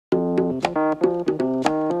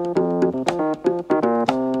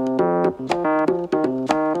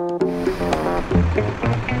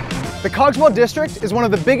Cogswell District is one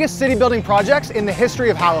of the biggest city building projects in the history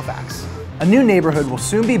of Halifax. A new neighborhood will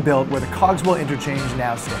soon be built where the Cogswell interchange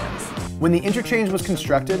now stands. When the interchange was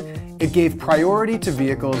constructed, it gave priority to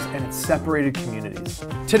vehicles and it separated communities.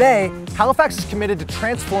 Today, Halifax is committed to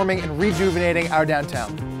transforming and rejuvenating our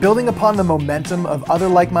downtown. Building upon the momentum of other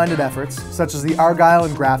like-minded efforts, such as the Argyle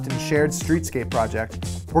and Grafton Shared Streetscape project,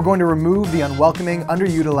 we're going to remove the unwelcoming,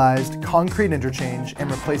 underutilized concrete interchange and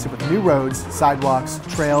replace it with new roads, sidewalks,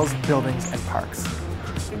 trails, buildings, and parks.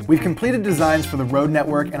 We've completed designs for the road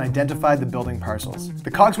network and identified the building parcels.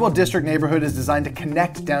 The Cogswell District neighborhood is designed to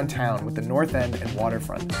connect downtown with the North End and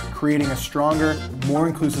waterfront, creating a stronger, more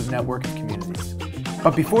inclusive network of communities.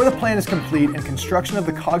 But before the plan is complete and construction of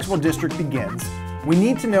the Cogswell District begins, we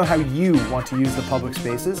need to know how you want to use the public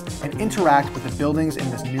spaces and interact with the buildings in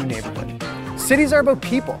this new neighborhood. Cities are about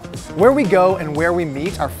people. Where we go and where we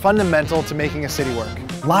meet are fundamental to making a city work.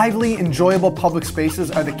 Lively, enjoyable public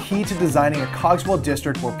spaces are the key to designing a Cogswell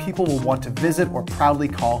District where people will want to visit or proudly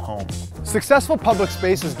call home. Successful public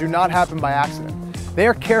spaces do not happen by accident. They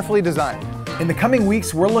are carefully designed. In the coming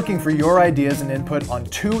weeks, we're looking for your ideas and input on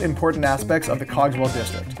two important aspects of the Cogswell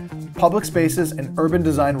District: public spaces and urban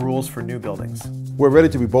design rules for new buildings. We're ready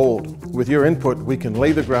to be bold. With your input, we can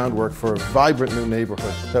lay the groundwork for a vibrant new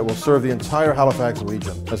neighborhood that will serve the entire Halifax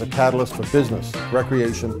region as a catalyst for business,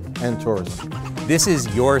 recreation, and tourism. This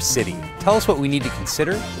is your city. Tell us what we need to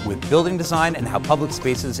consider with building design and how public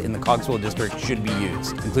spaces in the Cogswell District should be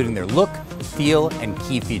used, including their look, feel, and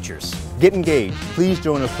key features. Get engaged. Please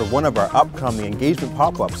join us for one of our upcoming engagement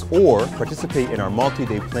pop-ups or participate in our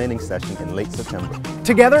multi-day planning session in late September.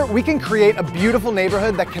 Together, we can create a beautiful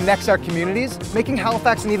neighborhood that connects our communities, making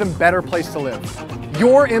Halifax an even better place to live.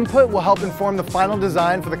 Your input will help inform the final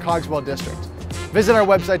design for the Cogswell District. Visit our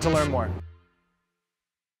website to learn more.